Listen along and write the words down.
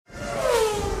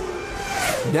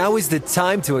Now is the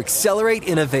time to accelerate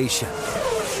innovation.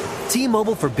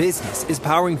 T-Mobile for Business is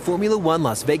powering Formula One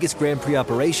Las Vegas Grand Prix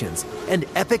operations and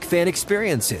epic fan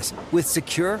experiences with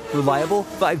secure, reliable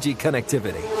 5G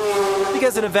connectivity.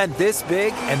 Because an event this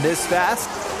big and this fast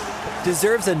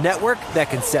deserves a network that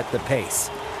can set the pace.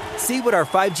 See what our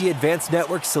 5G advanced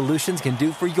network solutions can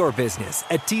do for your business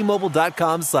at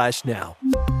T-Mobile.com/now.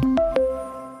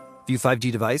 View 5G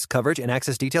device coverage and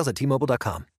access details at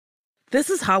T-Mobile.com. This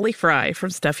is Holly Fry from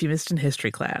Stuff You Missed in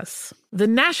History class. The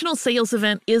national sales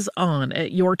event is on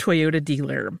at your Toyota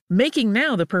dealer, making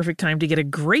now the perfect time to get a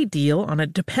great deal on a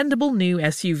dependable new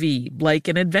SUV, like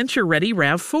an adventure-ready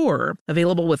RAV4.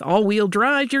 Available with all-wheel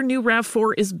drive, your new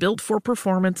RAV4 is built for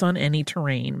performance on any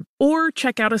terrain. Or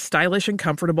check out a stylish and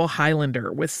comfortable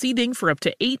Highlander with seating for up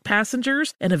to 8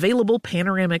 passengers and available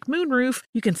panoramic moonroof.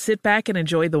 You can sit back and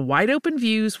enjoy the wide-open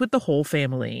views with the whole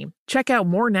family. Check out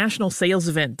more national sales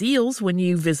event deals when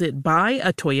you visit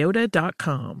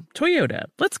buyatoyota.com. Toyota,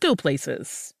 let's go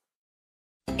places.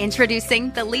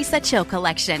 Introducing the Lisa Chill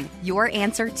Collection, your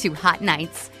answer to hot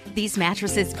nights. These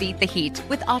mattresses beat the heat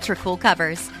with ultra-cool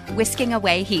covers, whisking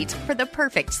away heat for the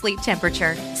perfect sleep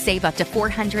temperature. Save up to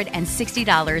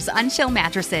 $460 on Chill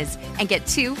mattresses and get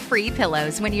 2 free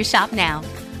pillows when you shop now.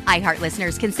 iHeart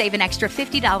listeners can save an extra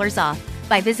 $50 off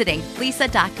by visiting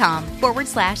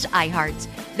lisa.com/iHeart.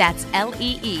 That's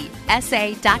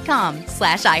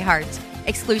LEESA.com/iHeart.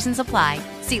 Exclusions apply.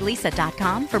 See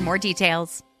lisa.com for more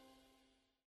details.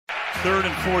 3rd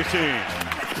and 14.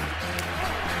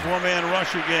 4-man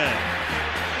rush again.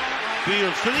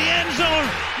 Fields to the end zone.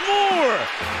 Moore.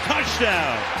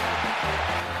 Touchdown.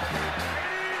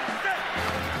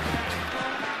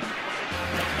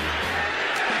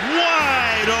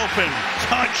 Wide open.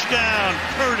 Touchdown.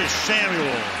 Curtis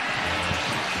Samuel.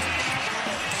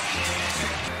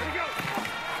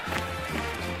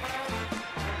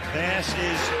 Pass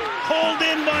is hauled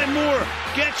in by Moore.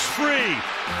 Gets free.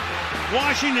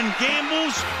 Washington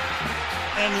gambles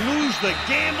and lose the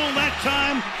gamble that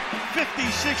time.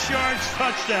 56 yards,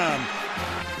 touchdown.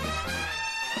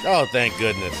 Oh, thank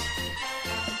goodness.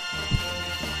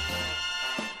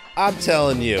 I'm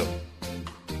telling you,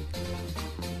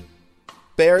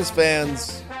 Bears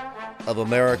fans of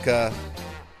America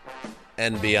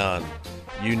and beyond,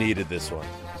 you needed this one.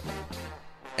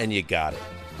 And you got it.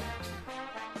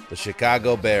 The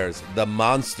Chicago Bears, the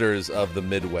monsters of the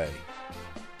Midway,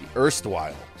 the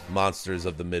erstwhile monsters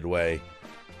of the Midway,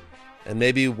 and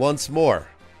maybe once more,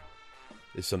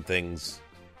 if some things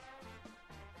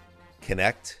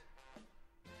connect,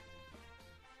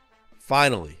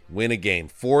 finally win a game,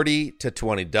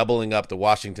 40-20, doubling up the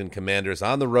Washington Commanders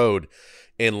on the road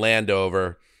in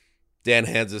Landover. Dan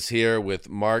Hanzus here with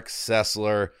Mark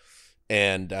Sessler,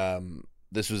 and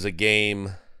this was a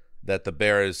game that the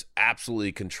Bears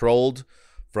absolutely controlled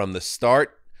from the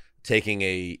start, taking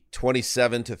a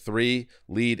 27-3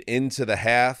 lead into the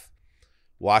half.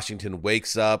 Washington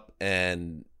wakes up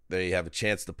and they have a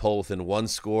chance to pull within 1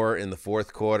 score in the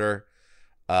fourth quarter.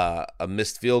 A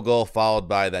missed field goal followed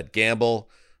by that gamble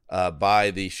by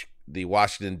the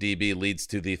Washington DB leads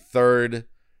to the 3rd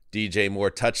DJ Moore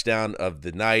touchdown of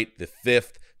the night, the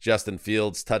 5th Justin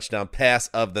Fields touchdown pass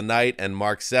of the night, and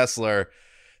Mark Sessler.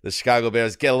 The Chicago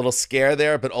Bears get a little scare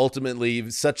there, but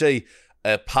ultimately such a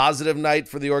positive night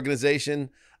for the organization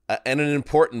and an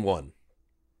important one.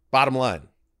 Bottom line.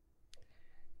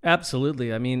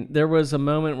 Absolutely. I mean, there was a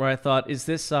moment where I thought, is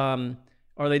this, are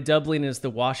they doubling as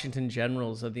the Washington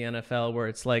Generals of the NFL, where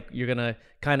it's like you're going to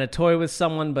kind of toy with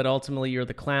someone, but ultimately you're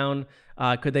the clown?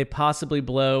 Could they possibly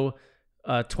blow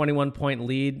a 21-point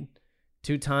lead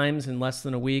 2 times in less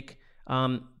than a week?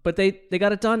 But they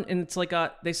got it done, and it's like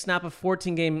they snap a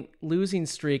 14-game losing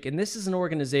streak, and this is an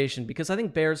organization, because I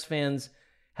think Bears fans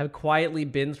have quietly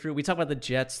been through, we talk about the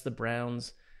Jets, the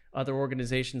Browns, other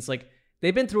organizations, like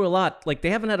they've been through a lot. Like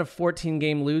they haven't had a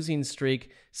 14-game losing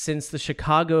streak since the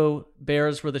Chicago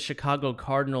Bears were the Chicago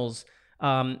Cardinals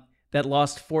that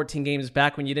lost 14 games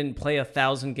back when you didn't play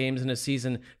 1,000 games in a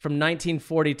season from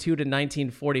 1942 to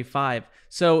 1945.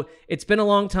 So it's been a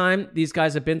long time. These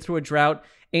guys have been through a drought.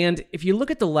 And if you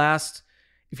look at what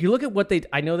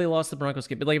I know they lost the Broncos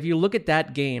game, but like if you look at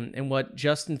that game and what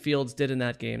Justin Fields did in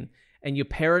that game, and you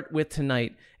pair it with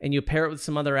tonight, and you pair it with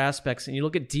some other aspects, and you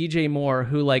look at DJ Moore,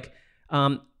 who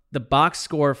the box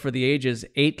score for the ages,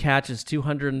 8 catches,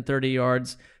 230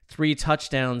 yards, 3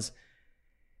 touchdowns.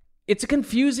 It's a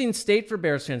confusing state for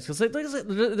Bears fans because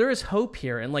there is hope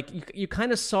here. And you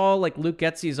kind of saw Luke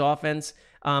Getsy's offense,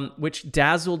 which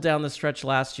dazzled down the stretch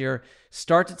last year,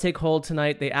 start to take hold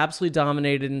tonight. They absolutely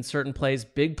dominated in certain plays.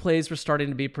 Big plays were starting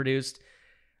to be produced.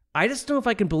 I just don't know if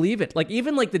I can believe it. Like,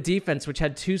 even like the defense, which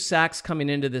had 2 sacks coming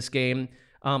into this game,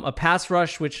 a pass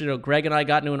rush, which, Greg and I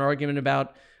got into an argument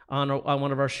about on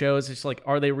one of our shows. It's like,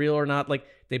 are they real or not? Like,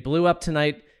 they blew up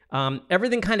tonight.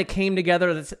 Everything kind of came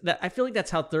together. I feel like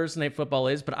that's how Thursday Night Football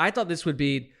is, but I thought this would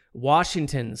be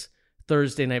Washington's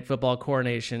Thursday Night Football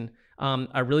coronation.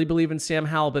 I really believe in Sam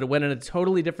Howell, but it went in a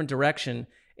totally different direction,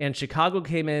 and Chicago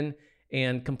came in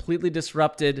and completely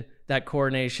disrupted that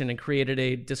coronation and created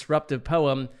a disruptive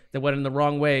poem that went in the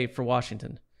wrong way for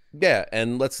Washington. Yeah,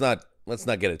 and let's not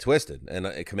get it twisted.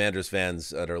 And Commanders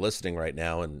fans that are listening right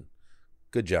now, and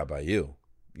good job by you.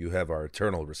 You have our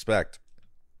eternal respect.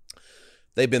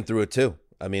 They've been through it too.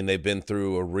 I mean, they've been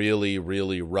through a really,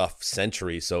 really rough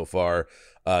century so far,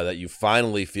 that you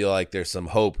finally feel like there's some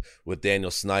hope with Daniel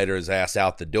Snyder's ass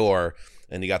out the door.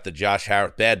 And you got the Josh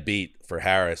Harris, bad beat for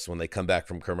Harris when they come back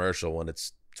from commercial when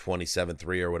it's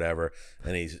 27-3 or whatever,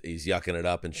 and he's yucking it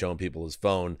up and showing people his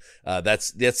phone.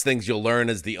 That's things you'll learn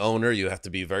as the owner. You have to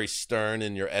be very stern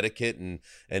in your etiquette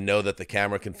and know that the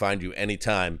camera can find you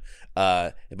anytime.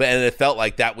 And it felt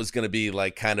like that was going to be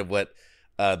like kind of what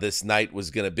this night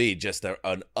was going to be, just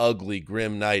an ugly,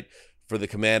 grim night for the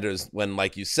Commanders when,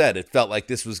 like you said, it felt like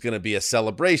this was going to be a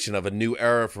celebration of a new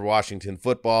era for Washington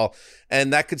football,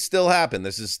 and that could still happen.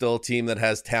 This is still a team that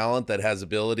has talent, that has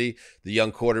ability. The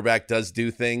young quarterback does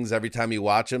do things every time you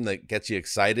watch him that gets you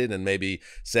excited, and maybe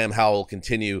Sam Howell will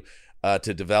continue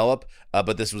to develop,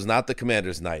 but this was not the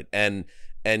Commanders' night.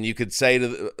 And you could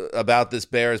say about this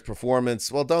Bears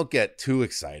performance, well, don't get too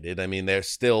excited. I mean, they're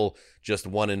still just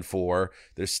 1-4.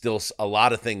 There's still a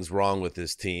lot of things wrong with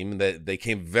this team. They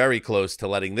came very close to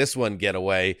letting this one get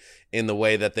away in the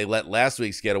way that they let last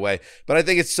week's get away. But I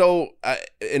think it's so,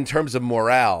 in terms of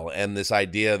morale and this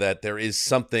idea that there is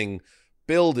something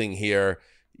building here,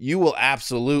 you will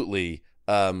absolutely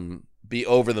be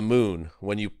over the moon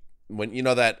when you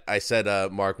know that I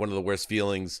said, Mark, one of the worst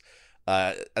feelings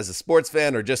as a sports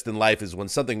fan or just in life is when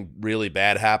something really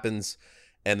bad happens,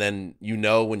 and then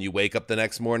when you wake up the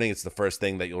next morning, it's the first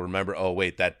thing that you'll remember, oh,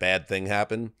 wait, that bad thing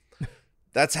happened.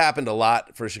 That's happened a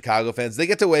lot for Chicago fans. They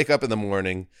get to wake up in the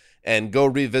morning and go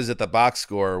revisit the box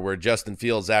score where Justin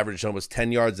Fields averaged almost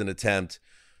 10 yards an attempt.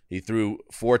 He threw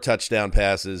 4 touchdown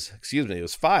passes. Excuse me, it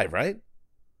was 5, right?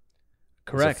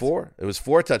 Correct. Was it 4? It was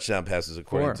 4 touchdown passes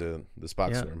according to this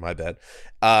box score. My bad.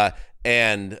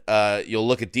 And you'll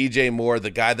look at DJ Moore,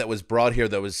 the guy that was brought here,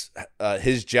 that was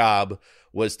his job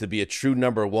was to be a true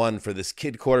number 1 for this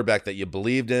kid quarterback that you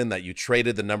believed in, that you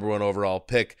traded the number 1 overall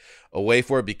pick away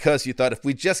for, because you thought if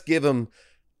we just give him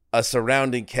a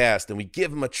surrounding cast and we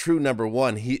give him a true number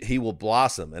 1, he will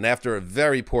blossom. And after a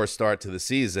very poor start to the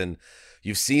season,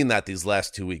 you've seen that these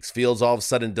last 2 weeks. Fields all of a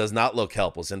sudden does not look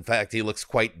helpless. In fact, he looks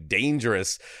quite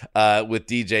dangerous with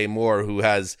DJ Moore, who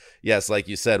has, yes, like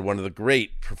you said, one of the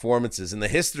great performances in the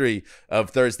history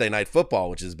of Thursday Night Football,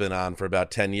 which has been on for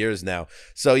about 10 years now.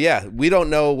 So, yeah, we don't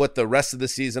know what the rest of the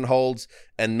season holds,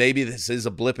 and maybe this is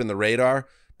a blip in the radar.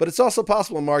 But it's also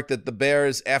possible, Mark, that the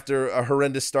Bears, after a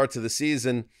horrendous start to the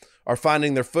season, are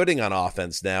finding their footing on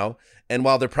offense now. And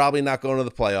while they're probably not going to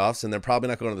the playoffs and they're probably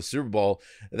not going to the Super Bowl,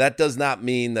 that does not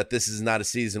mean that this is not a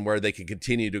season where they can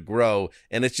continue to grow.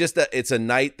 And it's just that it's a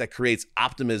night that creates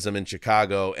optimism in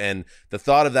Chicago. And the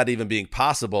thought of that even being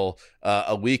possible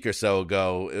a week or so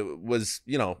ago, it was,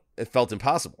 it felt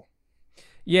impossible.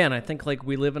 Yeah, and I think like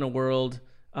we live in a world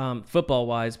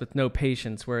football-wise with no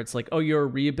patience, where it's like, oh, you're a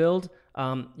rebuild.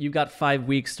 You've got 5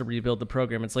 weeks to rebuild the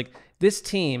program. It's like this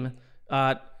team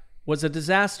was a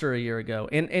disaster a year ago.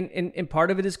 And part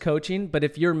of it is coaching, but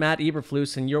if you're Matt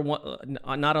Eberflus and you're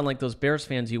not unlike those Bears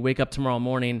fans, you wake up tomorrow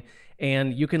morning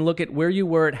and you can look at where you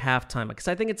were at halftime. Because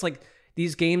I think it's like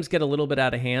these games get a little bit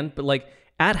out of hand, but like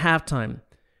at halftime,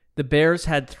 the Bears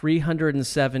had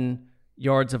 307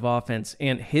 yards of offense,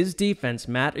 and his defense,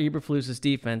 Matt Eberflus's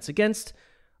defense, against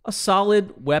a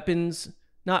solid weapons,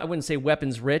 I wouldn't say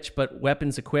weapons rich, but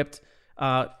weapons equipped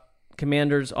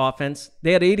Commanders offense,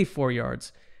 they had 84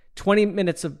 yards. 19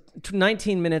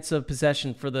 minutes of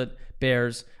possession for the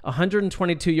Bears,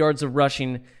 122 yards of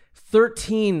rushing,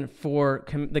 13 for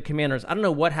the Commanders. I don't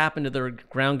know what happened to their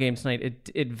ground game tonight.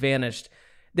 It vanished.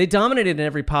 They dominated in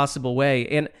every possible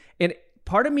way. And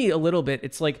part of me a little bit,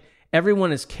 it's like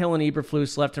everyone is killing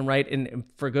Eberflus left and right, and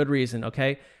for good reason,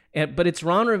 okay? But it's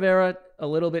Ron Rivera a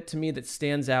little bit to me that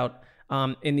stands out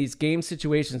in these game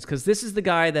situations, because this is the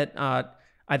guy that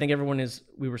I think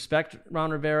we respect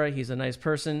Ron Rivera. He's a nice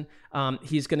person.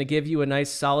 He's going to give you a nice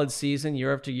solid season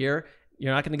year after year.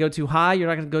 You're not going to go too high. You're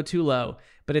not going to go too low.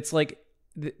 But it's like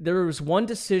there was one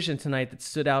decision tonight that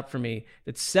stood out for me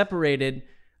that separated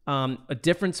a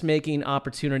difference-making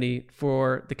opportunity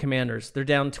for the Commanders. They're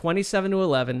down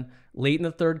 27-11 late in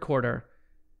the third quarter.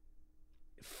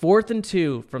 4th and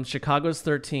 2 from Chicago's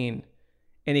 13,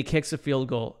 and he kicks a field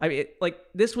goal. I mean,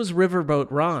 this was Riverboat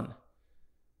Ron.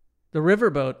 The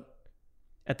Riverboat,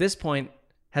 at this point,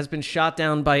 has been shot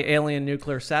down by alien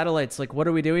nuclear satellites. What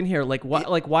are we doing here?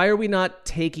 Why are we not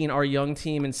taking our young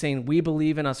team and saying, we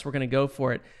believe in us, we're going to go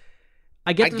for it?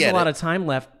 I get there's a lot of time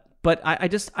left, but I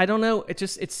don't know.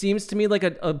 It seems to me like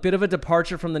a bit of a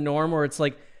departure from the norm, where it's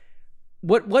like,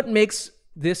 what makes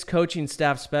this coaching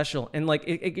staff special? And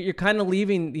you're kind of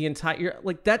leaving the entire,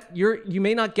 you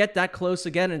may not get that close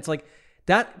again. And it's like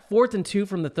that 4th and 2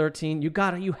 from the 13, you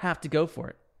have to go for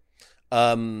it.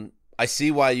 I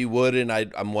see why you would, and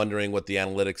I'm wondering what the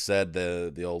analytics said,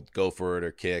 the old go for it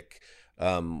or kick,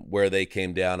 where they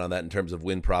came down on that in terms of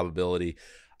win probability.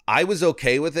 I was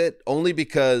okay with it only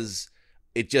because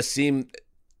it just seemed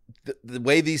the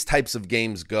way these types of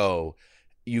games go,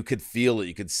 you could feel it,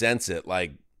 you could sense it.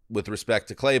 Like with respect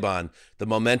to Claiborne, the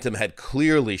momentum had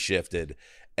clearly shifted,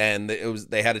 and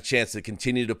they had a chance to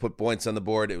continue to put points on the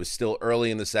board. It was still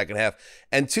early in the second half,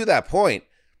 and to that point,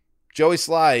 Joey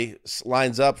Sly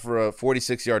lines up for a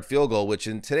 46-yard field goal, which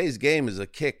in today's game is a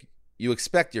kick you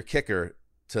expect your kicker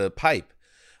to pipe.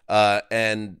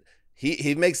 And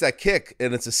he makes that kick,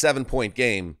 and it's a 7-point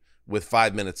game with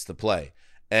 5 minutes to play.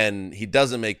 And he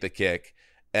doesn't make the kick.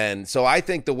 And so I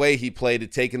think the way he played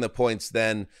it, taking the points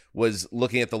then, was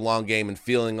looking at the long game and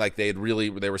feeling like they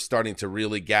were starting to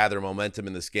really gather momentum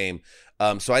in this game.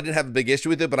 So I didn't have a big issue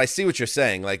with it, but I see what you're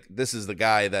saying. This is the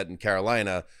guy that in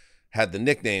Carolina had the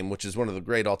nickname, which is one of the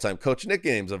great all-time coach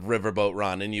nicknames, of Riverboat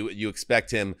Ron, and you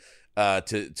expect him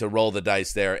to roll the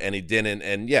dice there, and he didn't.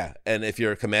 And yeah, and if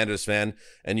you're a Commanders fan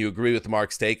and you agree with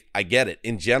Mark's take, I get it.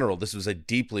 In general, this was a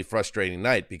deeply frustrating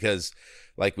night because,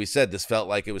 like we said, this felt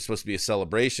like it was supposed to be a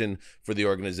celebration for the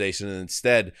organization, and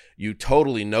instead you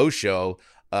totally no-show.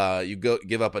 You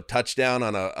give up a touchdown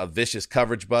on a vicious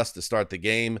coverage bust to start the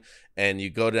game, and you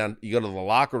go to the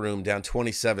locker room down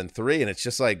 27-3, and it's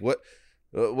just like,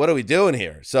 what are we doing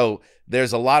here? So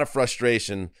there's a lot of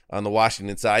frustration on the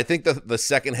Washington side. I think the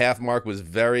second half, Mark, was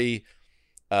very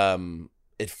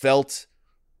it felt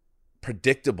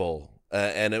predictable,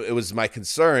 and it was my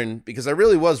concern because I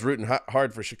really was rooting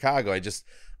hard for Chicago.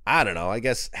 I don't know. I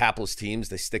guess hapless teams,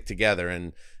 they stick together,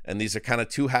 and these are kind of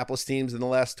two hapless teams in the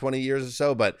last 20 years or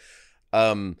so. But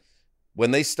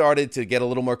when they started to get a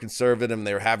little more conservative, and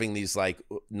they were having these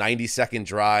 90-second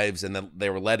drives, and then they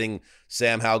were letting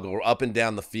Sam Howell go up and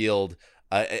down the field,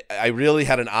 I really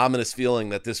had an ominous feeling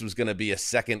that this was going to be a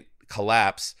second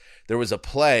collapse. There was a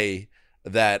play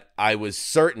that I was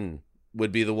certain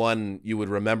would be the one you would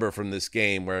remember from this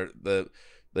game, where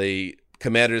the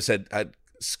Commanders had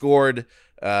scored,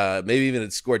 maybe even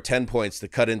had scored 10 points to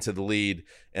cut into the lead,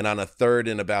 and on a 3rd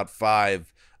and about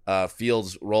 5,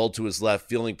 Fields rolled to his left,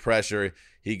 feeling pressure.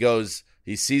 He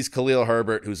sees Khalil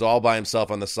Herbert, who's all by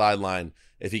himself on the sideline.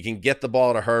 If he can get the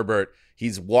ball to Herbert,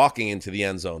 he's walking into the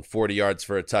end zone, 40 yards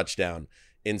for a touchdown.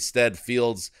 Instead,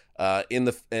 Fields,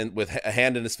 with a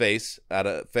hand in his face, out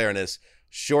of fairness,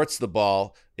 shorts the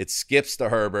ball. It skips to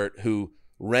Herbert, who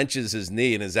wrenches his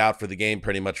knee and is out for the game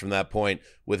pretty much from that point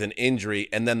with an injury.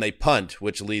 And then they punt,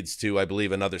 which leads to, I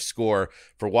believe, another score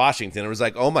for Washington. It was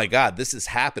like, oh my God, this is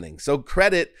happening. So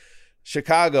credit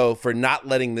Chicago for not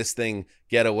letting this thing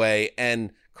get away,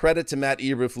 and credit to Matt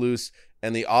Eberflus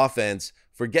and the offense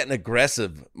for getting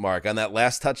aggressive, Mark, on that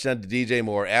last touchdown to DJ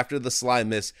Moore after the Sly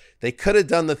miss. They could have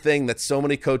done the thing that so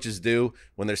many coaches do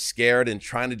when they're scared and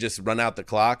trying to just run out the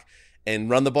clock and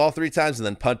run the ball 3 times and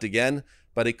then punt again.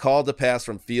 But he called a pass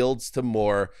from Fields to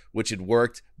Moore, which had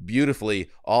worked beautifully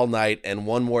all night. And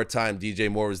one more time,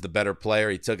 DJ Moore was the better player.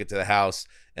 He took it to the house,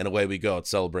 and away we go. It's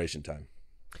celebration time.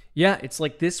 Yeah, it's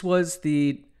like this was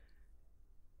the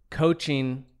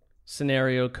coaching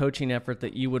effort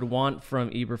that you would want from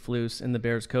Eberflus and the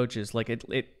Bears coaches.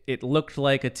 It looked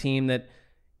like a team that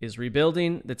is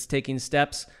rebuilding, that's taking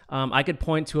steps. I could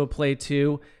point to a play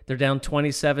too. They're down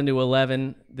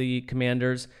 27-11, the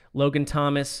Commanders. Logan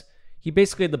Thomas, he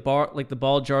basically had the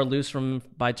ball jarred loose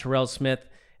by Terrell Smith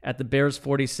at the Bears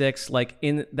 46.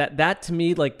 In that to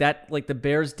me, the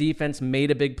Bears defense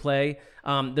made a big play.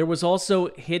 There was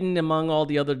also hidden among all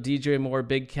the other DJ Moore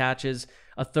big catches,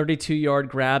 a 32-yard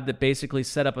grab that basically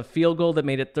set up a field goal that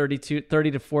made it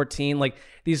 30-14.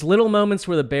 These little moments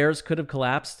where the Bears could have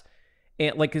collapsed.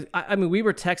 And we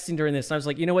were texting during this, and I was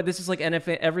like, you know what? This is like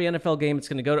NFL. Every NFL game, it's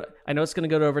going to go to. I know it's going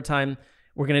to go to overtime.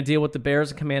 We're going to deal with the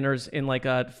Bears and Commanders in a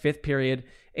 5th period.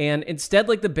 And instead,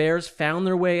 the Bears found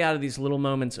their way out of these little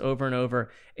moments over and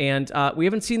over. And we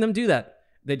haven't seen them do that.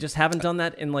 They just haven't done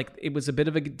that. And like, it was a bit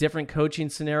of a different coaching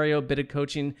scenario, a bit of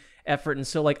coaching effort. And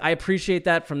so like, I appreciate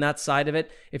that from that side of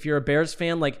it. If you're a Bears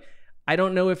fan, like, I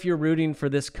don't know if you're rooting for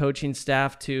this coaching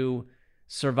staff to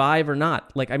survive or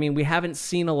not. Like, I mean, we haven't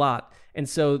seen a lot. And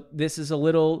so this is a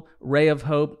little ray of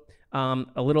hope, a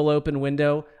little open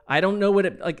window. I don't know what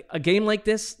it, like a game like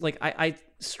this, like I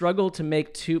struggle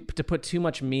to put too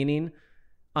much meaning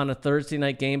on a Thursday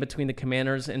night game between the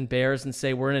Commanders and Bears and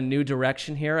say we're in a new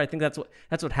direction here. I think that's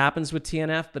what happens with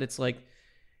TNF, but it's like,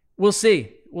 we'll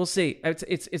see.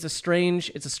 It's a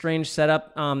strange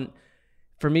setup.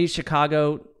 For me,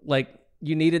 Chicago, like,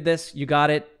 you needed this, you got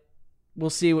it. We'll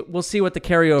see what the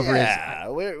carryover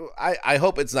is. I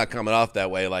hope it's not coming off that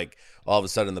way. Like all of a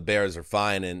sudden the Bears are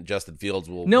fine and Justin Fields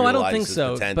will no, realize I don't think his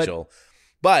so, potential.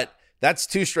 But that's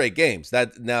 2 straight games.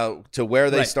 That now to where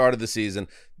they started the season.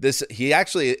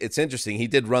 It's interesting. He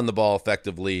did run the ball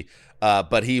effectively,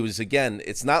 but he was again.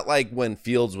 It's not like when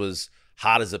Fields was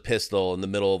hot as a pistol in the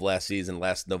middle of last season,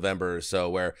 last November or so,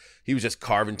 where he was just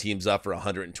carving teams up for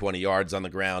 120 yards on the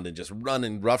ground and just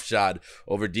running roughshod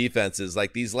over defenses.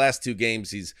 Like these last 2 games,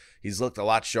 he's looked a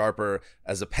lot sharper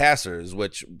as a passer,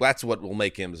 which that's what will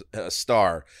make him a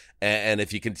star. And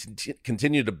if you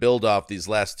continue to build off these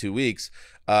last 2 weeks,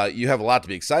 you have a lot to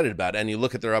be excited about. And you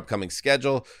look at their upcoming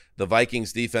schedule, the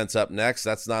Vikings defense up next,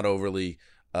 that's not overly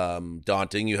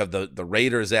daunting. You have the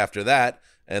Raiders after that,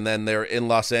 and then they're in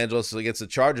Los Angeles against the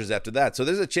Chargers after that. So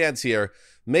there's a chance here.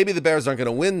 Maybe the Bears aren't going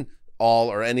to win all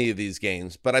or any of these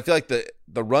games, but I feel like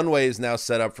the runway is now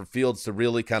set up for Fields to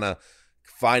really kind of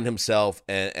find himself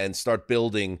and start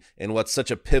building in what's such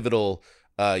a pivotal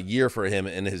year for him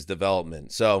in his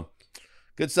development. So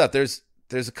good stuff. There's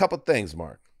a couple things,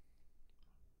 Mark.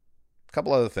 A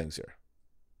couple other things here.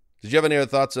 Did you have any other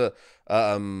thoughts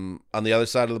on the other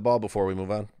side of the ball before we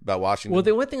move on about Washington? Well,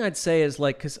 the one thing I'd say is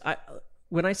like, because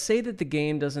when I say that the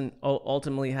game doesn't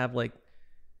ultimately have like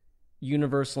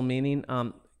universal meaning,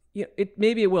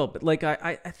 maybe it will, but like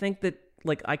I think that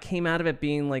like I came out of it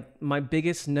being like my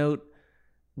biggest note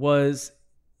was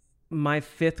my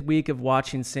 5th week of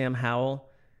watching Sam Howell,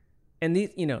 and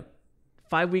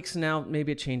 5 weeks now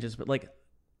maybe it changes, but like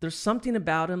there's something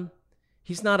about him.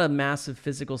 He's not a massive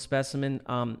physical specimen.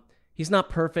 He's not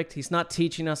perfect. He's not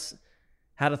teaching us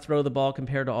how to throw the ball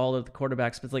compared to all of the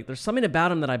quarterbacks. But like, there's something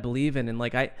about him that I believe in. And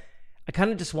like, I kind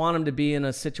of just want him to be in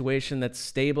a situation that's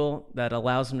stable, that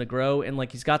allows him to grow. And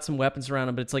like, he's got some weapons around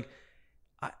him, but it's like,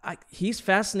 he's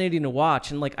fascinating to watch.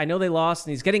 And like, I know they lost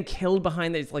and he's getting killed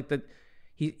behind it. It's like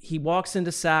he walks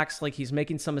into sacks, like he's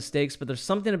making some mistakes, but there's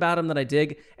something about him that I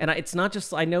dig. And it's not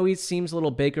just, I know he seems a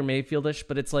little Baker Mayfieldish,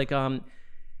 but it's like,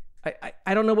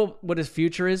 I don't know what his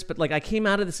future is, but like I came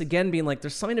out of this again being like,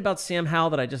 there's something about Sam Howell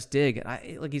that I just dig.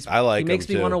 He makes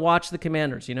me want to watch the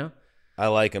Commanders, I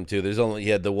like him too. He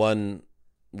had the one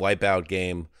wipeout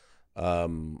game.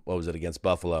 What was it, against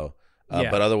Buffalo?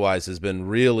 But otherwise has been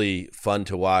really fun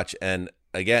to watch. And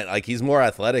again, like he's more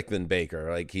athletic than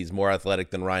Baker. Like he's more athletic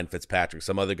than Ryan Fitzpatrick.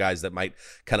 Some other guys that might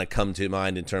kind of come to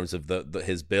mind in terms of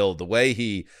his build, the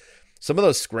way some of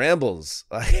those scrambles,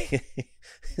 like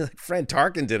Fran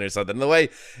Tarkenton or something. The way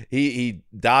he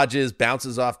dodges,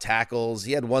 bounces off tackles.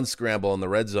 He had one scramble in the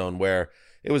red zone where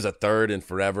it was a 3rd and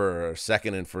forever or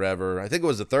 2nd and forever. I think it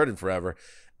was a 3rd and forever.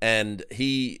 And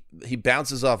he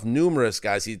bounces off numerous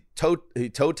guys. He toe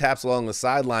taps along the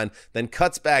sideline, then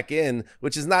cuts back in,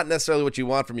 which is not necessarily what you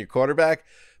want from your quarterback,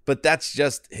 but that's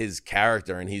just his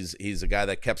character. And he's a guy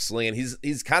that kept slinging.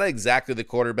 He's kind of exactly the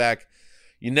quarterback.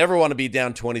 You never want to be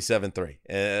down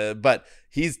 27-3, but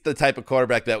he's the type of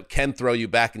quarterback that can throw you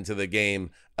back into the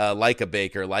game like a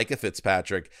Baker, like a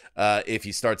Fitzpatrick, if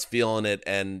he starts feeling it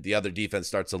and the other defense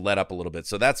starts to let up a little bit.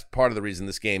 So that's part of the reason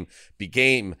this game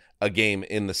became a game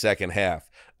in the second half.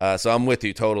 So I'm with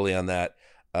you totally on that,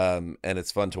 and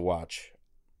it's fun to watch.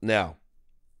 Now,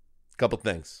 a couple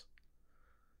things.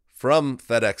 From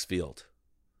FedEx Field.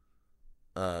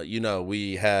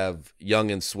 We have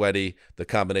Young and Sweaty, the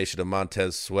combination of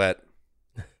Montez Sweat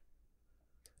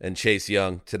and Chase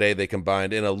Young. Today they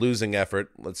combined in a losing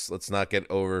effort. Let's not get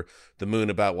over the moon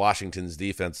about Washington's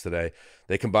defense today.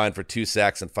 They combined for 2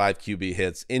 sacks and 5 QB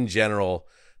hits. In general,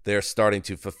 they're starting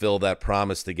to fulfill that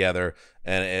promise together,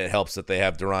 and it helps that they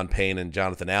have Daron Payne and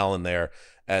Jonathan Allen there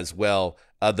as well.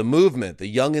 The movement, the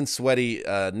Young and Sweaty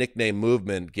nickname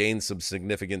movement gained some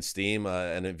significant steam.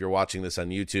 And if you're watching this on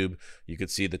YouTube, you could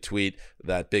see the tweet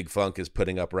that Big Funk is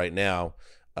putting up right now.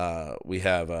 We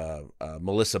have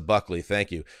Melissa Buckley.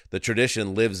 Thank you. The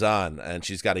tradition lives on, and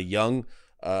she's got a young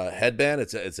headband.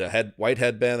 It's a white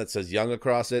headband that says Young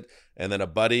across it, and then a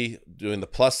buddy doing the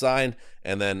plus sign,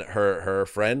 and then her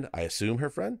friend, I assume her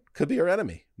friend, could be her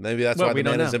enemy. Maybe that's why the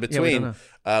man is in between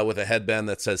with a headband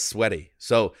that says Sweaty.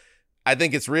 So I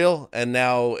think it's real, and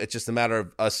now it's just a matter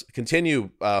of us continue,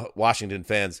 Washington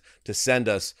fans, to send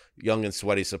us Young and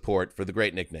Sweaty support for the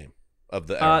great nickname of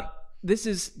the era. This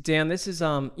is Dan. This is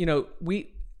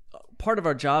part of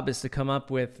our job is to come up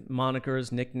with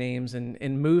monikers, nicknames,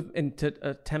 and move and to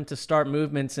attempt to start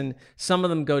movements. And some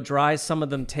of them go dry, some of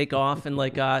them take off. And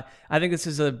I think this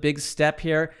is a big step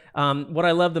here. What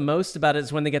I love the most about it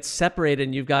is when they get separated,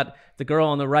 and you've got the girl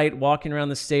on the right walking around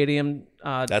the stadium.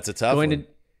 That's a tough one.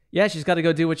 Yeah, she's got to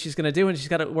go do what she's going to do, and she's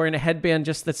got to wearing a headband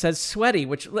just that says Sweaty,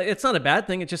 which it's not a bad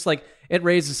thing. It's just it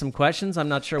raises some questions. I'm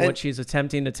not sure what she's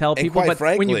attempting to tell people, but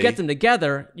frankly, when you get them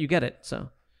together, you get it. So,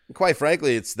 quite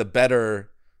frankly, it's the better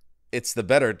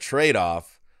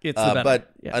trade-off. It's the better.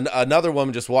 But another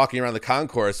woman just walking around the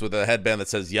concourse with a headband that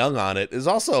says Young on it is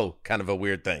also kind of a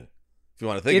weird thing. If you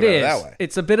want to think about it that way.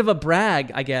 It's a bit of a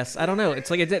brag, I guess. I don't know. It's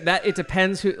it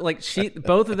depends who.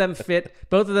 Both of them fit.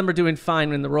 Both of them are doing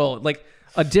fine in the role.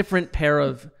 A different pair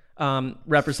of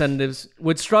representatives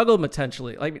would struggle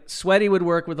potentially. Sweaty would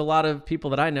work with a lot of people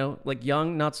that I know.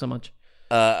 Young, not so much.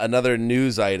 Another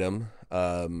news item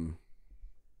around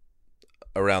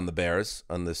the Bears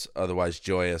on this otherwise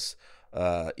joyous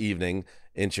evening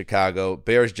in Chicago.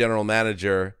 Bears general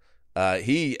manager,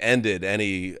 he ended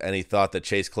any thought that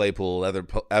Chase Claypool will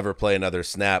ever play another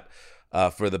snap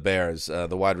for the Bears,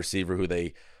 the wide receiver who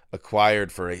they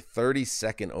acquired for a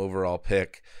 32nd overall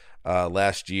pick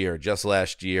last year. He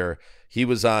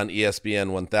was on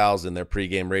ESPN 1000, their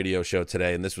pregame radio show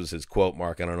today, and this was his quote,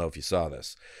 Mark. I don't know if you saw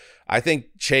this. I think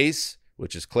Chase,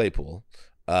 which is Claypool,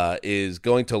 is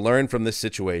going to learn from this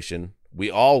situation.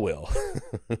 We all will.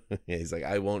 Yeah, he's like,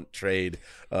 I won't trade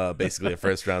basically a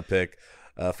first-round pick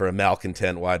for a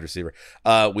malcontent wide receiver.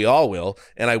 We all will,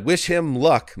 and I wish him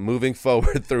luck moving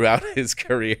forward throughout his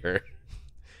career.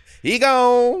 He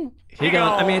gone.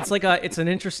 I mean, it's an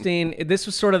interesting. This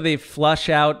was sort of the flush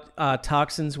out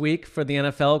toxins week for the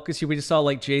NFL, because we just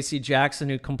saw J.C. Jackson,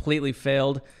 who completely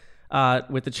failed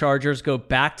with the Chargers, go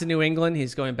back to New England.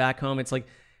 He's going back home. It's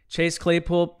Chase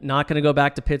Claypool not going to go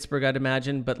back to Pittsburgh, I'd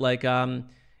imagine. But the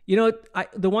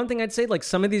one thing I'd say,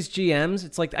 some of these GMs,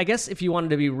 it's I guess if you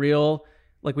wanted to be real,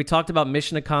 we talked about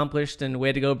mission accomplished and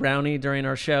way to go Brownie during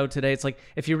our show today. It's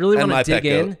if you really want to dig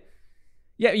in.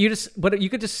 Yeah, but you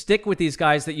could just stick with these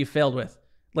guys that you failed with.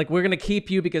 We're going to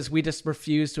keep you because we just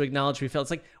refuse to acknowledge we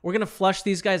failed. It's we're going to flush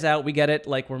these guys out. We get it.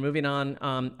 We're moving on.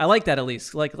 I like that at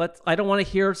least. I don't want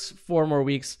to hear 4 more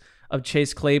weeks of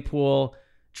Chase Claypool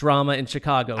drama in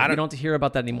Chicago. We don't have to hear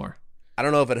about that anymore. I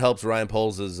don't know if it helps Ryan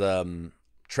Poles'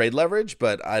 trade leverage,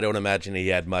 but I don't imagine he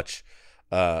had much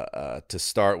to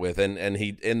start with. And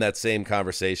he, in that same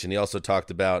conversation, he also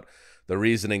talked about the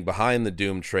reasoning behind the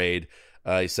Doom trade.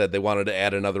 He said they wanted to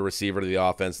add another receiver to the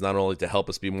offense, not only to help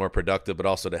us be more productive, but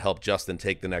also to help Justin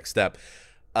take the next step.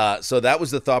 So that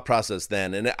was the thought process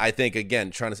then. And I think,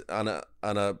 again, trying to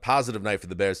on a positive night for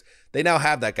the Bears, they now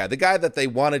have that guy. The guy that they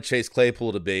wanted Chase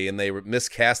Claypool to be, and they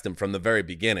miscast him from the very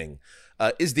beginning,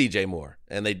 is DJ Moore.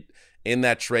 And they, in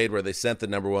that trade where they sent the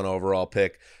number 1 overall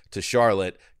pick to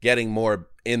Charlotte, getting Moore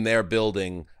in their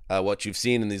building, what you've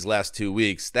seen in these last 2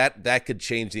 weeks, that could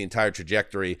change the entire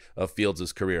trajectory of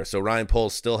Fields' career. So Ryan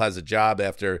Poles still has a job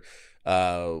after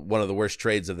one of the worst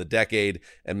trades of the decade,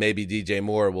 and maybe DJ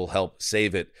Moore will help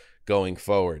save it going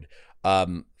forward.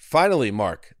 Finally,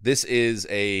 Mark, this is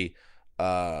a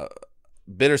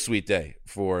bittersweet day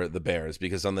for the Bears,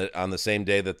 because on the same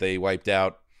day that they wiped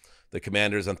out the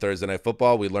Commanders on Thursday Night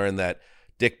Football, we learned that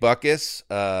Dick Butkus,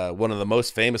 one of the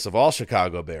most famous of all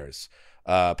Chicago Bears,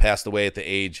 passed away at the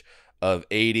age of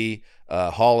 80.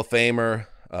 Hall of Famer,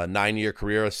 9-year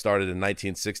career, started in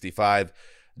 1965.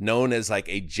 Known as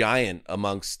a giant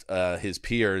amongst his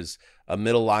peers, a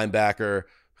middle linebacker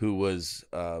who was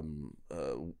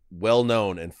well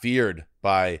known and feared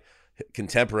by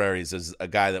contemporaries as a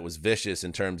guy that was vicious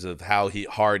in terms of how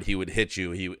hard he would hit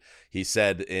you. He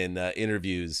said in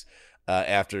interviews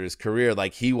after his career,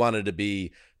 he wanted to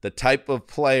be the type of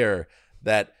player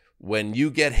that when you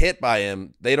get hit by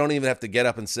him, they don't even have to get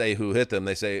up and say who hit them.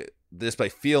 They say, just by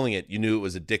feeling it, you knew it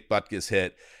was a Dick Butkus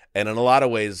hit. And in a lot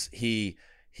of ways,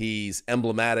 he's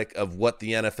emblematic of what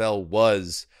the NFL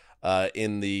was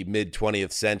in the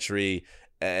mid-20th century,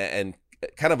 and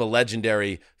kind of a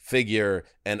legendary figure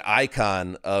and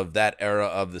icon of that era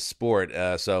of the sport.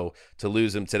 So to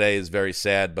lose him today is very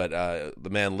sad, but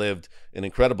the man lived an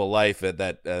incredible life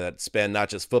that spanned not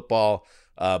just football,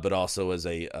 but also as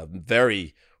a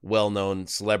very well-known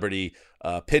celebrity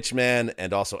pitchman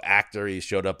and also actor. He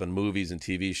showed up in movies and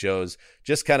TV shows.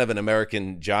 Just kind of an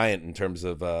American giant in terms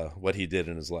of what he did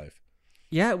in his life.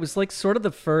 Yeah, it was like sort of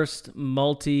the first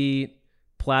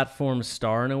multi-platform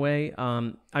star in a way.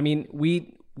 I mean,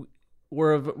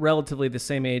 we're of relatively the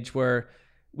same age where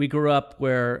we grew up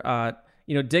where,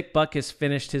 Dick Butkus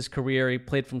finished his career. He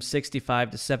played from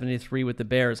 65 to 73 with the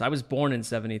Bears. I was born in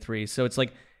 73. So it's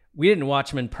like we didn't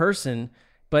watch him in person,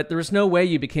 but there was no way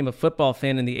you became a football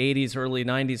fan in the 80s, early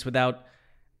 90s without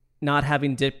not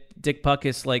having Dick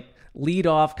Butkus like lead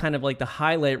off kind of like the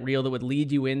highlight reel that would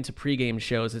lead you into pregame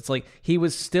shows. It's like he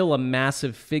was still a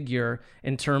massive figure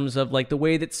in terms of like the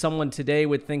way that someone today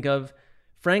would think of,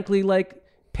 frankly, like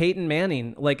Peyton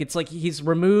Manning. Like it's like he's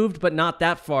removed, but not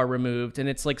that far removed. And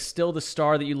it's like still the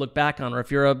star that you look back on. Or if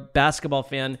you're a basketball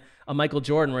fan, a Michael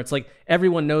Jordan, where it's like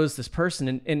everyone knows this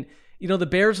person. And the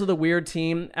Bears are the weird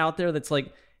team out there that's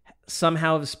like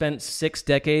somehow have spent 6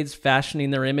 decades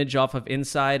fashioning their image off of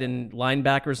inside and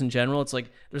linebackers in general. It's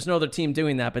like there's no other team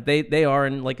doing that, but they are.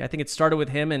 And like I think it started with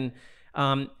him. And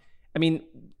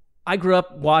I grew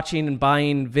up watching and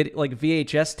buying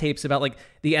VHS tapes about like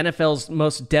the NFL's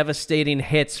most devastating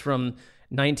hits from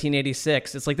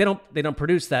 1986. It's like they don't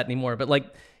produce that anymore. But like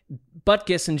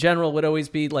Butkus in general would always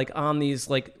be like on these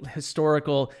like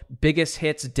historical biggest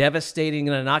hits, devastating,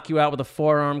 gonna knock you out with a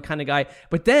forearm kind of guy.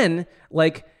 But then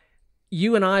like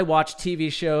you and I watched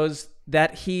TV shows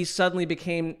that he suddenly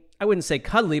became, I wouldn't say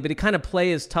cuddly, but he kind of play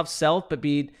his tough self, but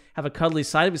have a cuddly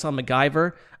side. We saw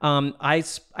MacGyver. I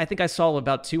think I saw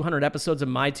about 200 episodes of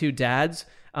My Two Dads.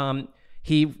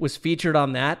 He was featured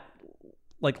on that,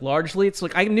 like largely. It's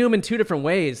like I knew him in 2 different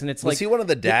ways, and it's like, was he one of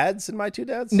the dads in My Two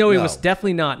Dads? No, he was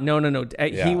definitely not. No.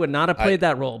 Yeah. He would not have played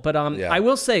that role. But I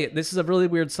will say, this is a really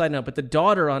weird side note, but the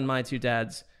daughter on My Two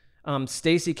Dads,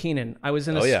 Stacey Keenan, I was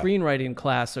in a screenwriting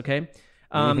class, okay?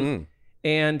 And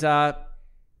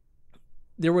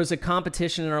there was a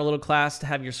competition in our little class to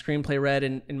have your screenplay read,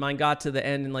 and mine got to the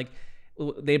end, and like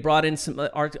they brought in some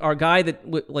our guy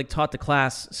that taught the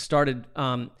class started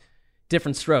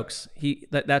Different Strokes,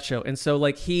 that show, and so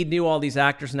like he knew all these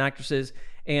actors and actresses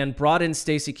and brought in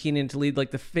Stacey Keenan to lead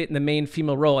like the main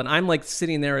female role, and I'm like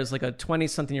sitting there as like a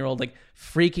 20-something-year-old like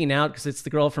freaking out because it's the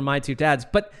girl from My Two Dads,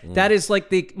 but that is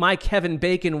like my Kevin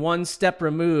Bacon one step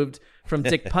removed from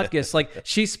Dick Butkus. Like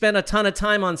she spent a ton of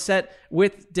time on set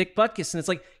with Dick Butkus, and it's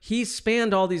like he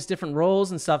spanned all these different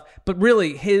roles and stuff, but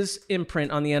really his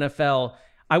imprint on the NFL,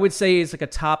 I would say, is like a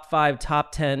top 5,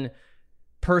 top 10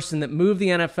 person that moved the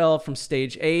NFL from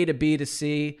stage A to B to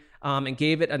C, and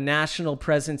gave it a national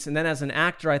presence. And then as an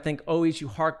actor, I think always you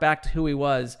hark back to who he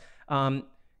was.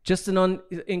 Just an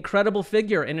incredible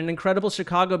figure and an incredible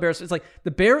Chicago Bears. It's like the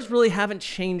Bears really haven't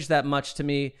changed that much to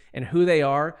me in who they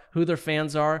are, who their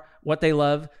fans are, what they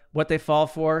love, what they fall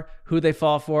for, who they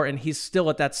fall for. And he's still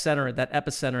at that center, that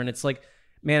epicenter. And it's like,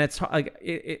 man, it's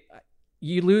like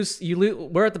you lose.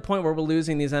 We're at the point where we're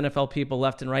losing these NFL people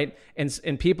left and right,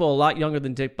 and people a lot younger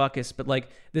than Dick Butkus. But like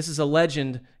this is a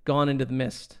legend gone into the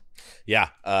mist. Yeah.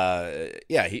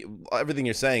 Everything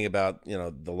you're saying about,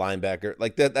 the linebacker,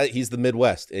 like that he's the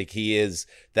Midwest. Like he is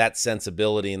that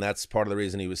sensibility, and that's part of the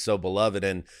reason he was so beloved.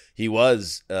 And he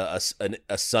was a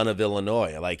son of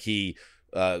Illinois. Like he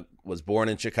was born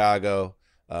in Chicago,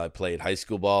 played high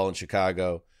school ball in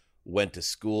Chicago, went to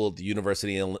school at the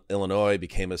University of Illinois,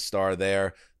 became a star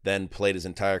there, then played his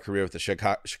entire career with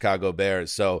the Chicago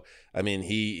Bears. So, I mean,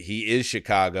 he is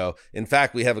Chicago. In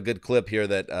fact, we have a good clip here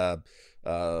that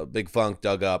Big Funk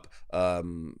dug up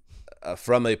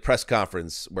from a press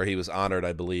conference where he was honored,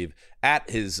 I believe, at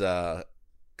his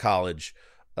college,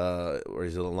 where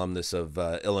he's an alumnus of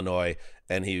Illinois,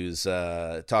 and he was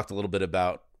talked a little bit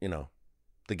about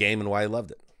the game and why he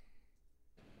loved it.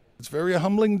 It's very a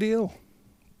humbling deal,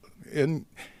 and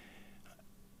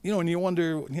and you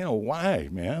wonder why,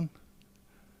 man.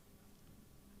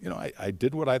 I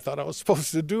did what I thought I was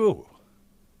supposed to do,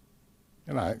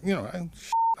 and I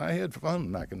had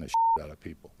fun knocking the shit out of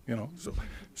people,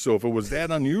 So if it was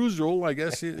that unusual, I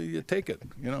guess you take it,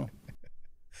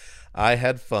 I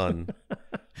had fun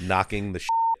knocking the shit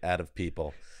out of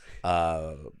people.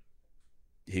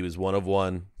 He was one of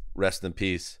one. Rest in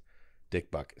peace,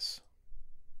 Dick Butkus.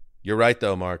 You're right,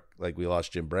 though, Mark. Like, we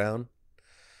lost Jim Brown.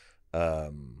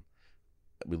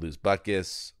 We lose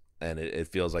Butkus, and it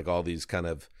feels like all these kind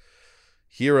of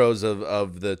heroes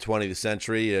of the 20th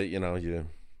century,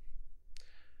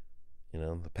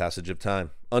 the passage of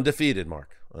time. Undefeated,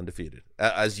 Mark. Undefeated.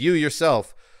 As you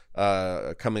yourself,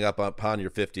 coming up upon your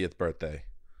 50th birthday.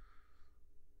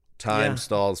 Time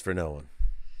stalls for no one.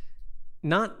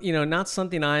 Not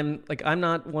something I'm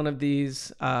not one of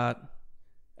these,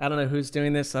 I don't know who's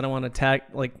doing this. I don't want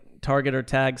to target or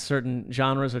tag certain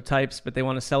genres or types, but they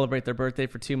want to celebrate their birthday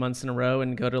for 2 months in a row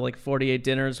and go to like 48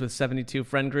 dinners with 72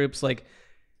 friend groups. Like,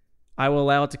 I will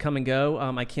allow it to come and go.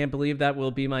 I can't believe that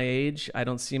will be my age. I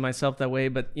don't see myself that way,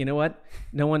 but you know what?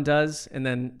 No one does. And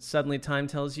then suddenly time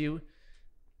tells you,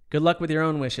 good luck with your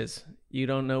own wishes. You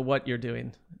don't know what you're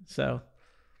doing. So,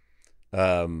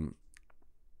 I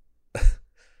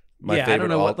don't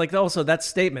know also that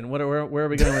statement. Where are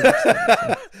we going with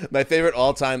that? My favorite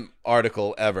all-time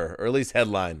article ever, or at least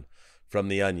headline, from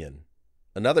The Onion,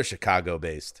 another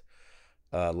Chicago-based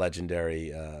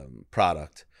legendary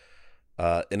product.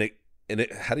 How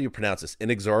do you pronounce this?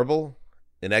 Inexorable?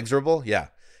 Yeah.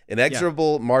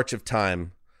 Inexorable March of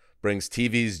Time brings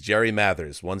TV's Jerry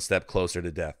Mathers one step closer to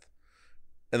death.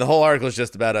 And the whole article is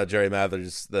just about how Jerry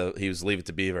Mathers, he was Leave It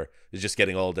to Beaver, is just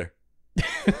getting older.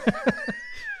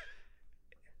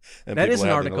 That is an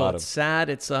article. It's sad.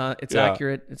 It's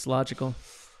accurate. It's logical.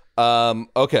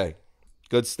 Okay.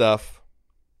 Good stuff.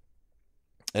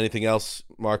 Anything else,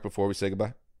 Mark, before we say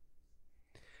goodbye?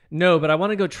 No, but I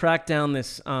want to go track down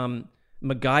this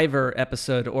MacGyver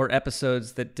episode or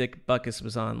episodes that Dick Butkus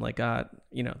was on. Like, that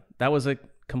was a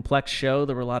complex show.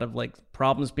 There were a lot of like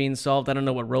problems being solved. I don't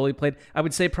know what role he played. I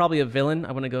would say probably a villain.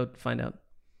 I want to go find out.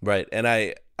 Right. And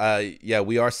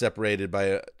we are separated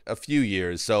by a few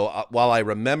years. So while I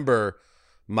remember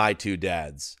My Two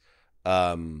Dads,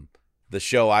 the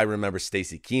show I remember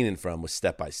Stacey Keenan from was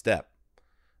Step by Step,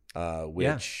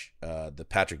 which the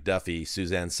Patrick Duffy,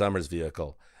 Suzanne Summers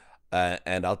vehicle.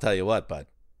 And I'll tell you what, but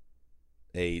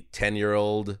a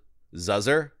 10-year-old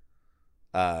Zuzzer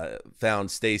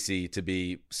found Stacey to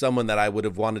be someone that I would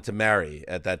have wanted to marry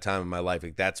at that time in my life.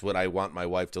 Like, that's what I want my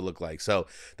wife to look like. So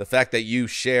the fact that you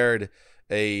shared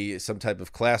some type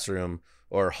of classroom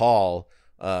or hall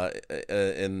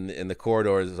in the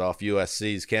corridors off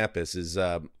USC's campus is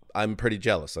I'm pretty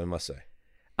jealous, I must say.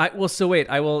 I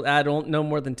will add no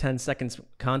more than 10 seconds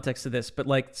context to this,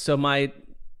 but so my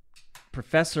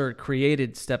professor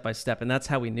created Step by Step, and that's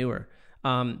how we knew her.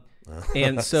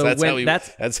 And so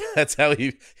that's how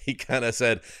he kind of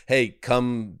said, "Hey,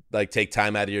 come take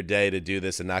time out of your day to do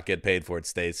this and not get paid for it,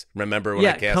 Stace. Remember when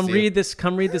I cast you?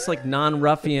 Come read this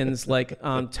non-ruffians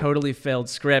totally failed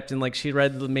script." And she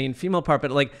read the main female part,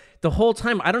 but the whole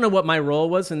time I don't know what my role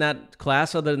was in that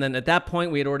class other than at that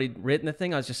point we had already written the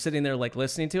thing. I was just sitting there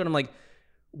listening to it. I'm like,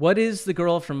 what is the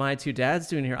girl from My Two Dads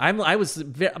doing here?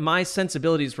 My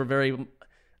sensibilities were very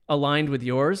aligned with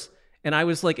yours. And I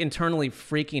was internally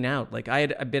freaking out.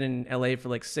 I'd been in LA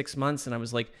for 6 months, and I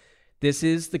was like, this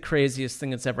is the craziest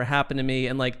thing that's ever happened to me.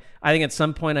 And I think at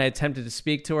some point I attempted to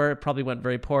speak to her. It probably went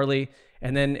very poorly.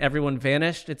 And then everyone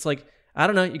vanished. It's I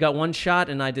don't know, you got one shot,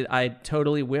 and I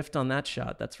totally whiffed on that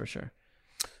shot. That's for sure.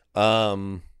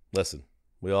 Listen,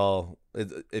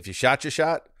 if you shot your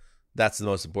shot, that's the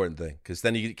most important thing, because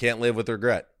then you can't live with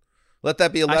regret. Let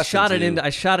that be a lesson. I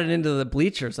shot it into the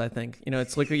bleachers. I think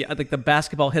it's I think the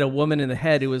basketball hit a woman in the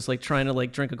head who was trying to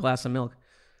drink a glass of milk.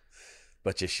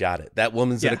 But you shot it. That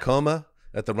woman's in a coma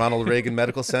at the Ronald Reagan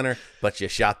Medical Center. But you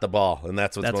shot the ball, and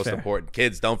that's most fair. Important.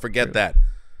 Kids, don't forget that.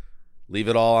 Leave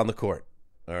it all on the court.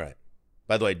 All right.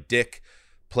 By the way, Dick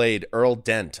played Earl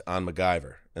Dent on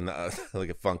MacGyver, and a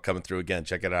funk coming through again.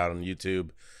 Check it out on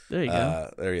YouTube. There you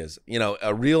go. There he is.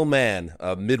 A real man,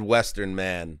 a Midwestern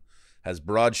man. Has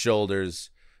broad shoulders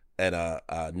and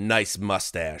a nice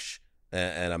mustache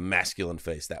and a masculine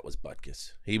face. That was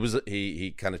Butkus.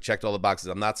 He kind of checked all the boxes.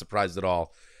 I'm not surprised at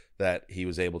all that he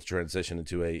was able to transition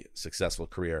into a successful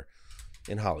career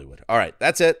in Hollywood. All right,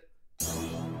 that's it.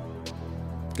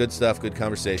 Good stuff, good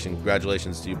conversation.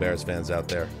 Congratulations to you Bears fans out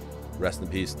there. Rest in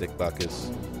peace, Dick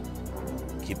Butkus.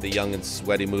 Keep the young and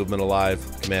sweaty movement alive,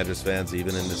 Commanders fans,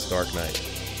 even in this dark night.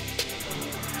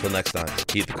 Till next time,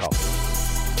 keep the call.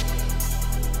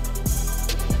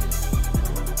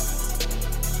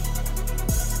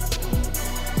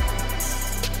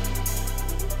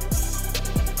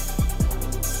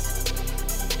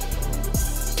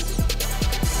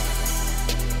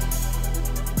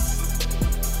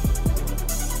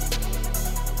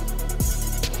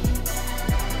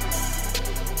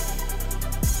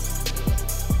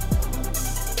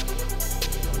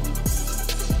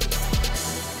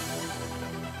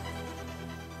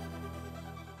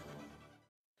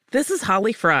 This is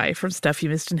Holly Fry from Stuff You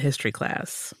Missed in History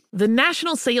Class. The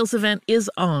national sales event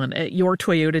is on at your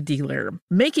Toyota dealer,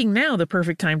 making now the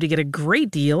perfect time to get a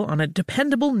great deal on a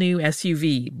dependable new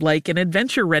SUV, like an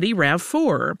adventure-ready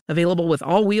RAV4. Available with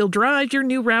all-wheel drive, your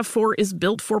new RAV4 is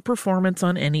built for performance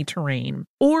on any terrain.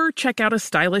 Or check out a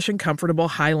stylish and comfortable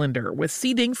Highlander with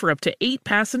seating for up to 8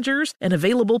 passengers and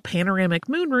available panoramic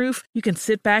moonroof. You can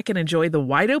sit back and enjoy the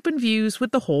wide-open views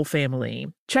with the whole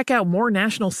family. Check out more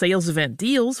national sales event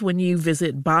deals when you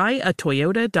visit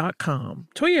buyatoyota.com.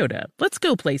 Toyota, let's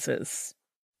go places.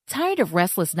 Tired of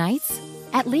restless nights?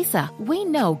 At Leesa, we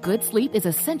know good sleep is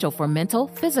essential for mental,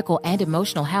 physical, and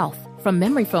emotional health. From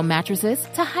memory foam mattresses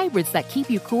to hybrids that keep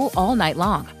you cool all night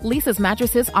long, Leesa's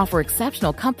mattresses offer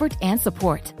exceptional comfort and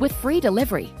support with free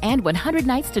delivery and 100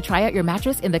 nights to try out your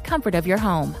mattress in the comfort of your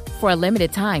home. For a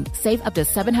limited time, save up to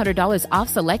 $700 off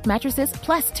select mattresses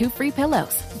plus 2 free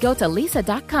pillows. Go to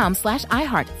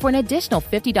leesa.com/iHeart for an additional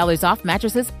 $50 off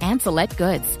mattresses and select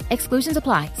goods. Exclusions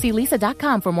apply. See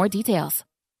leesa.com for more details.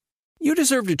 You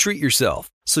deserve to treat yourself,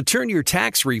 so turn your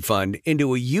tax refund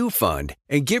into a U fund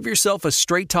and give yourself a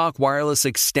Straight Talk Wireless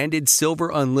Extended Silver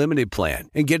Unlimited plan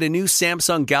and get a new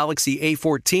Samsung Galaxy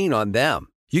A14 on them.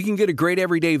 You can get a great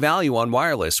everyday value on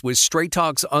wireless with Straight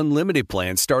Talk's Unlimited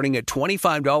plan starting at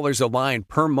 $25 a line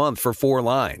per month for 4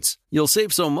 lines. You'll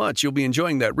save so much you'll be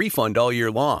enjoying that refund all year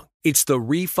long. It's the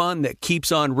refund that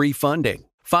keeps on refunding.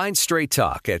 Find Straight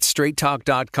Talk at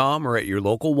straighttalk.com or at your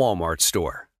local Walmart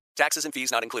store. Taxes and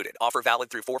fees not included. Offer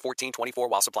valid through 4/14/24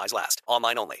 while supplies last.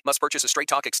 Online only. Must purchase a Straight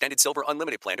Talk Extended Silver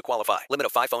Unlimited plan to qualify. Limit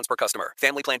of 5 phones per customer.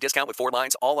 Family plan discount with 4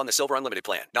 lines, all on the Silver Unlimited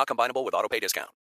plan. Not combinable with auto pay discount.